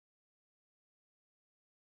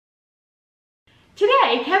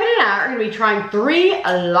Today, Kevin and I are going to be trying 3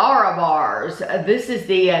 Lärabars. This is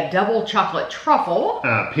the double chocolate truffle.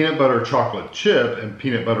 Peanut butter chocolate chip and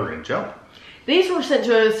peanut butter and jelly. These were sent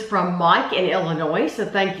to us from Mike in Illinois, so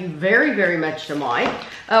thank you very, very much to Mike.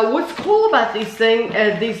 What's cool about these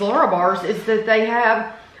Lärabars is that they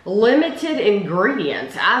have limited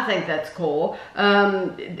ingredients. I think that's cool.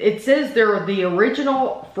 It says they're the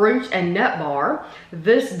original fruit and nut bar.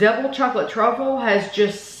 This double chocolate truffle has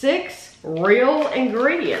just 6 real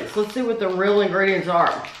ingredients. Let's see what the real ingredients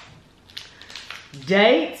are.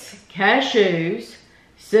 Dates, cashews,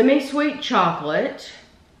 semi-sweet chocolate,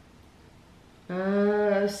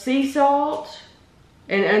 sea salt,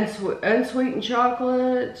 and unsweetened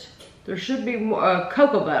chocolate. There should be more,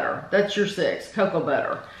 cocoa butter. That's your 6, cocoa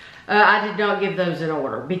butter. I did not give those in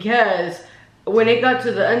order because when it got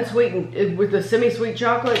to the unsweetened with the semi-sweet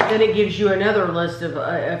chocolate, then it gives you another list of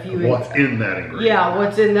a few. What's in that ingredient? Yeah,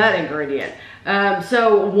 what's in that ingredient.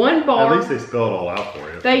 So 1 bar. At least they spell it all out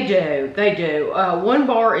for you. They do. They do. 1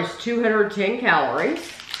 bar is 210 calories.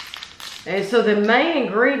 And so the main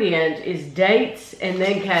ingredient is dates and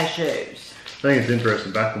then cashews. I think it's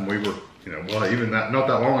interesting. Back when we were, well, even not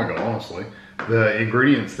that long ago, honestly, the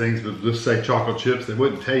ingredients things would just say chocolate chips. They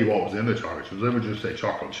wouldn't tell you what was in the chocolate chips. They would just say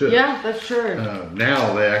chocolate chips. Yeah, that's true.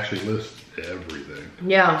 Now they actually list everything.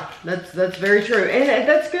 Yeah, that's very true, and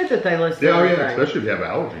that's good that they list everything. Yeah, especially if you have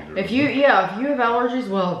allergies. If you have allergies,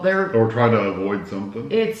 well, they're or trying to avoid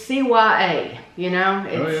something. It's CYA.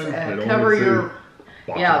 It's cover your.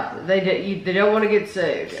 Yeah, they don't want to get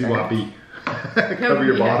sued. CYB. Cover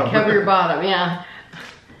your bottom. Cover your bottom. Yeah.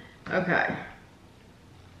 Okay.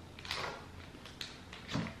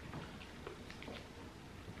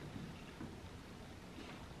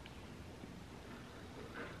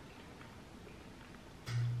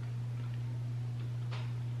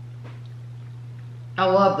 I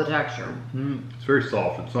love the texture. It's very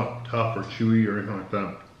soft. It's not tough or chewy or anything like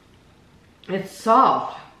that. It's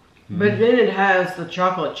soft, but then it has the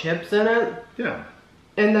chocolate chips in it. Yeah.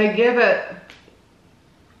 And they give it,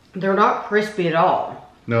 they're not crispy at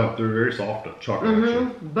all. No, they're very soft chocolate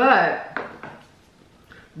actually. But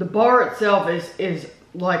the bar itself is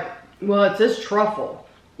like, well, it says truffle.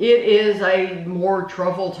 It is a more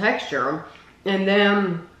truffle texture. And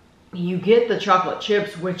then you get the chocolate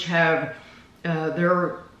chips, which have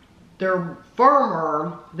they're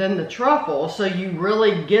firmer than the truffle, so you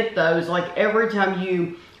really get those. Like every time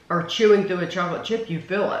you are chewing through a chocolate chip, you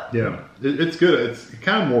feel it. Yeah, it's good. It's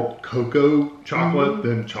kind of more cocoa chocolate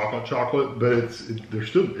than chocolate, but it's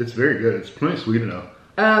very good. It's plenty sweet enough.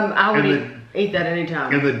 I would eat that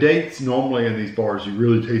anytime. And the dates, normally in these bars, you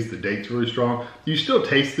really taste the dates really strong. You still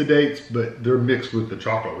taste the dates, but they're mixed with the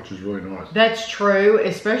chocolate, which is really nice. That's true,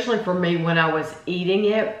 especially for me when I was eating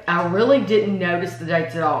it. I really didn't notice the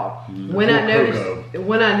dates at all. When I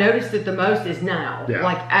noticed it the most is now. Yeah,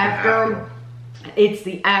 like after. It's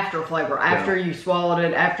the after flavor. After you swallowed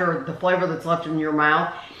it, after the flavor that's left in your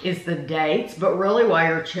mouth is the dates. But really, while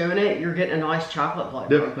you're chewing it, you're getting a nice chocolate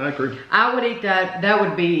flavor. Yeah, I agree. I would eat that. That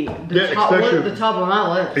would be the top of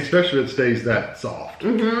my list. Especially if it stays that soft.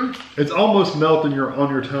 It's almost melting on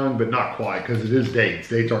your tongue, but not quite, because it is dates.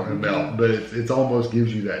 Dates aren't going to melt, but it's almost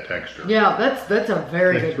gives you that texture. Yeah, that's a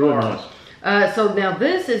very good really bar. Nice. So now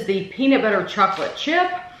this is the peanut butter chocolate chip.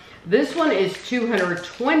 This one is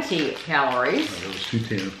 220 calories. It was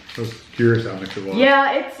 210. I was curious how much it was.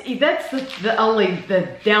 Yeah, that's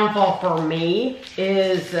the downfall for me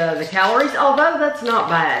is the calories. Although that's not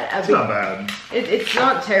bad. It's not bad. It's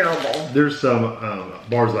not terrible. There's some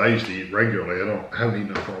bars that I used to eat regularly. I haven't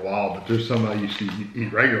eaten them for a while, but there's some I used to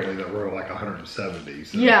eat regularly that were like 170.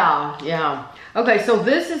 So. Yeah. Okay, so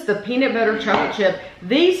this is the peanut butter chocolate chip.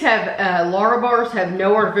 These have Lärabars have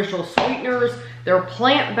no artificial sweeteners. They're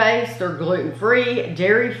plant-based, they're gluten-free,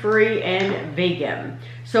 dairy-free, and vegan.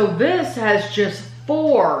 So this has just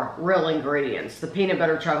 4 real ingredients, the peanut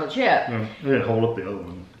butter chocolate chip. I didn't hold up the other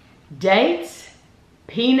one. Dates,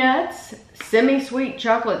 peanuts, semi-sweet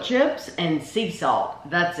chocolate chips, and sea salt.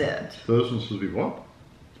 That's it. So this one's supposed to be what?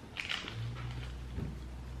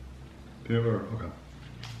 Peanut butter, okay.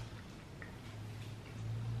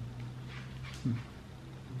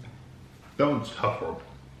 That one's tougher.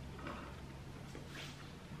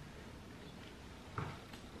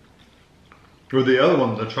 Or the other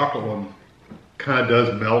one, the chocolate one, kind of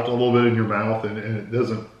does melt a little bit in your mouth and it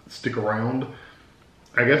doesn't stick around.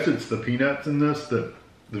 I guess it's the peanuts in this that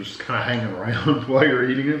they're just kind of hanging around while you're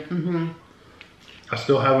eating it. I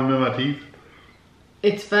still have them in my teeth.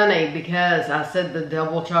 It's funny because I said the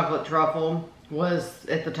double chocolate truffle was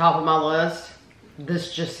at the top of my list.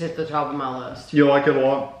 this just hit the top of my list. You like it a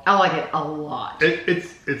lot? I like it a lot.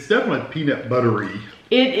 It's definitely peanut buttery.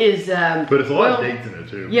 It is, but it's a lot of dates in it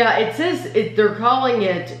too. Yeah, it says they're calling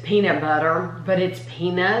it peanut butter, but it's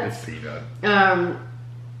peanuts. It's peanut.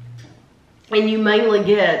 And you mainly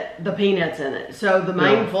get the peanuts in it. So the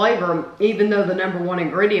main flavor, even though the number one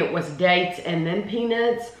ingredient was dates and then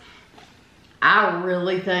peanuts, I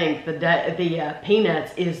really think the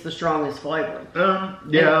peanuts is the strongest flavor.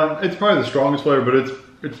 Yeah, it's probably the strongest flavor, but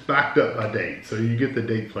it's backed up by dates, so you get the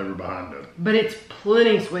date flavor behind it. But it's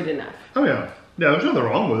plenty sweet enough. Oh yeah. Yeah, there's nothing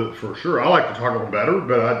wrong with it for sure. I like the chocolate one better,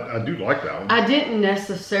 but I do like that one. I didn't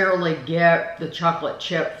necessarily get the chocolate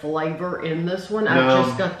chip flavor in this one. I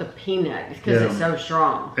just got the peanut because it's so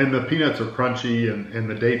strong. And the peanuts are crunchy and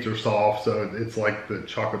the dates are soft, so it's like the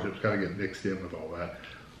chocolate chips kind of get mixed in with all that.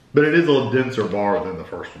 But it is a little denser bar than the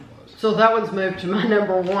first one was. So that one's moved to my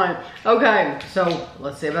number one. Okay, so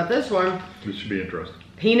let's see about this one. This should be interesting.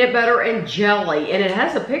 Peanut butter and jelly, and it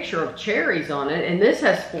has a picture of cherries on it, and this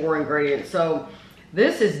has 4 ingredients. So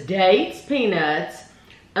this is dates, peanuts,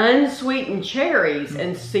 unsweetened cherries,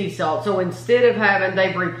 and sea salt. So instead of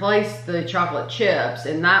they've replaced the chocolate chips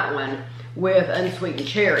in that one with unsweetened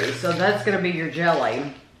cherries. So that's going to be your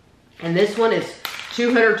jelly. And this one is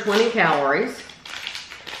 220 calories.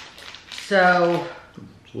 So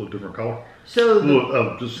it's a little different color.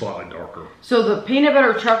 So just slightly darker. So the peanut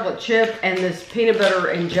butter chocolate chip and this peanut butter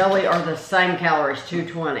and jelly are the same calories,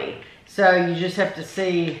 220. So you just have to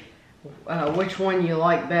see which one you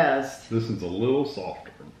like best. This is a little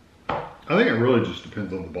softer. I think it really just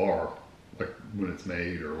depends on the bar, like when it's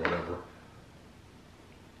made or whatever.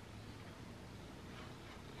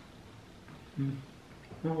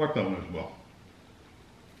 I like that one as well.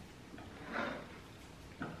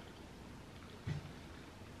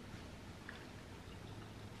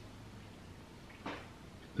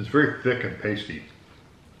 It's very thick and pasty.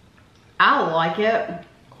 I like it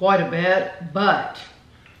quite a bit, but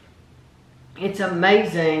it's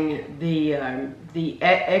amazing the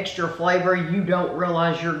extra flavor you don't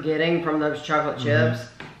realize you're getting from those chocolate chips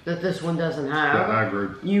that this one doesn't have. Yeah, I agree.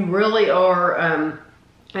 You really are, and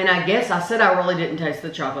I guess I said I really didn't taste the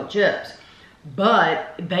chocolate chips,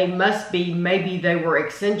 but they must be, maybe they were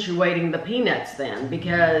accentuating the peanuts then,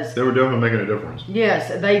 because they were definitely making a difference.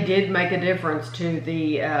 Yes, they did make a difference to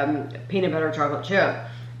the peanut butter chocolate chip.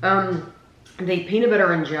 The peanut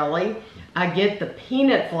butter and jelly, I get the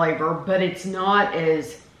peanut flavor, but it's not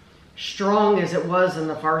as strong as it was in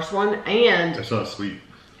the first one, and it's not sweet.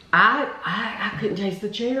 I couldn't taste the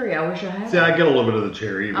cherry. I wish I had. See, I get a little bit of the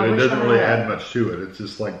cherry, but it doesn't really add much to it. It's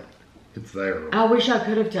just like, it's there. I wish I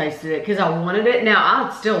could have tasted it because I wanted it. Now,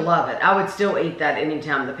 I'd still love it. I would still eat that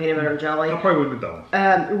anytime, the peanut butter and jelly. I probably wouldn't get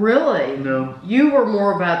that one. Really? No. You were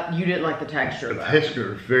more about, you didn't like the texture. The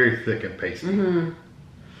texture is very thick and pasty.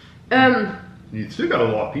 You still got a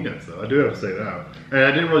lot of peanuts, though. I do have to say that. And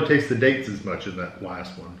I didn't really taste the dates as much in that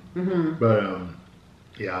last one. But,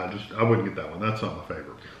 yeah, I wouldn't get that one. That's not my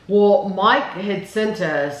favorite. Well, Mike had sent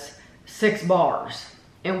us 6 bars,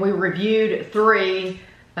 and we reviewed 3.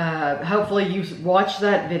 Hopefully you watched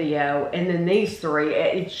that video, and then these 3,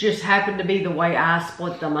 it just happened to be the way I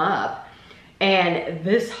split them up. And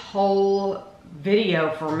this whole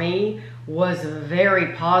video for me was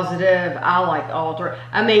very positive. I liked all 3.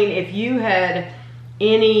 I mean, if you had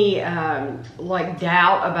any like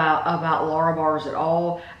doubt about Lärabars at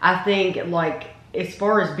all, I think like as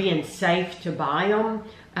far as being safe to buy them,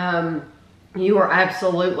 you are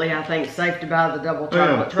absolutely, I think, safe to buy the double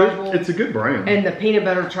chocolate truffle. It's a good brand. And the peanut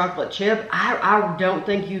butter chocolate chip. I don't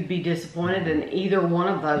think you'd be disappointed in either one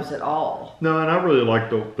of those at all. No, and I really like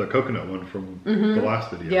the coconut one from the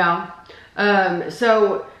last video. Yeah.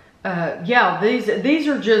 Yeah, these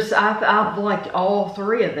are just, I've liked all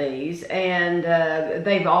 3 of these, and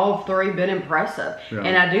they've all 3 been impressive. Yeah.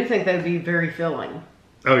 And I do think they'd be very filling.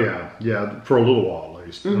 Oh yeah, for a little while at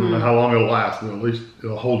least. I don't know how long it'll last, but at least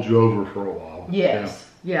it'll hold you over for a while. Yes,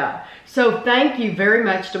 yeah. So thank you very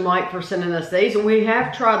much to Mike for sending us these. We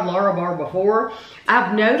have tried Lärabar before.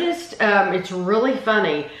 I've noticed, it's really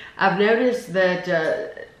funny, I've noticed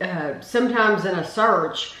that sometimes in a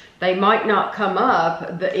search, they might not come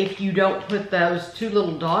up if you don't put those 2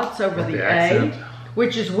 little dots over the A,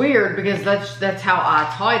 which is weird because that's how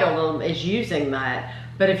I titled them, is using that.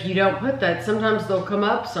 But if you don't put that, sometimes they'll come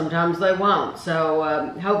up, sometimes they won't.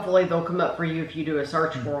 So hopefully they'll come up for you if you do a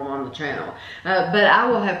search for them on the channel. But I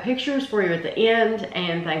will have pictures for you at the end,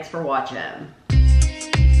 and thanks for watching.